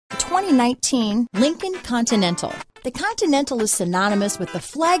2019 Lincoln Continental. The Continental is synonymous with the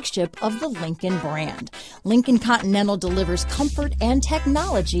flagship of the Lincoln brand. Lincoln Continental delivers comfort and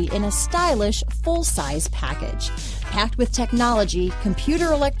technology in a stylish, full-size package. Packed with technology,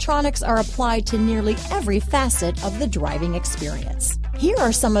 computer electronics are applied to nearly every facet of the driving experience. Here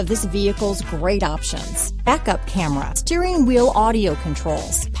are some of this vehicle's great options: backup camera, steering wheel audio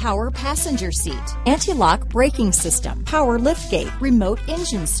controls, power passenger seat, anti-lock braking system, power liftgate, remote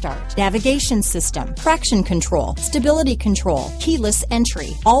engine start, navigation system, traction control, stability control, keyless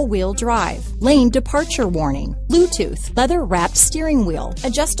entry, all-wheel drive, lane departure warning, Bluetooth, leather-wrapped steering wheel,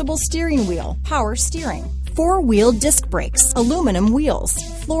 adjustable steering wheel, power steering, four-wheel disc brakes, aluminum wheels,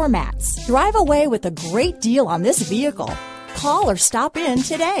 floor mats. Drive away with a great deal on this vehicle. Call or stop in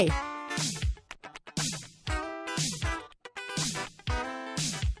today.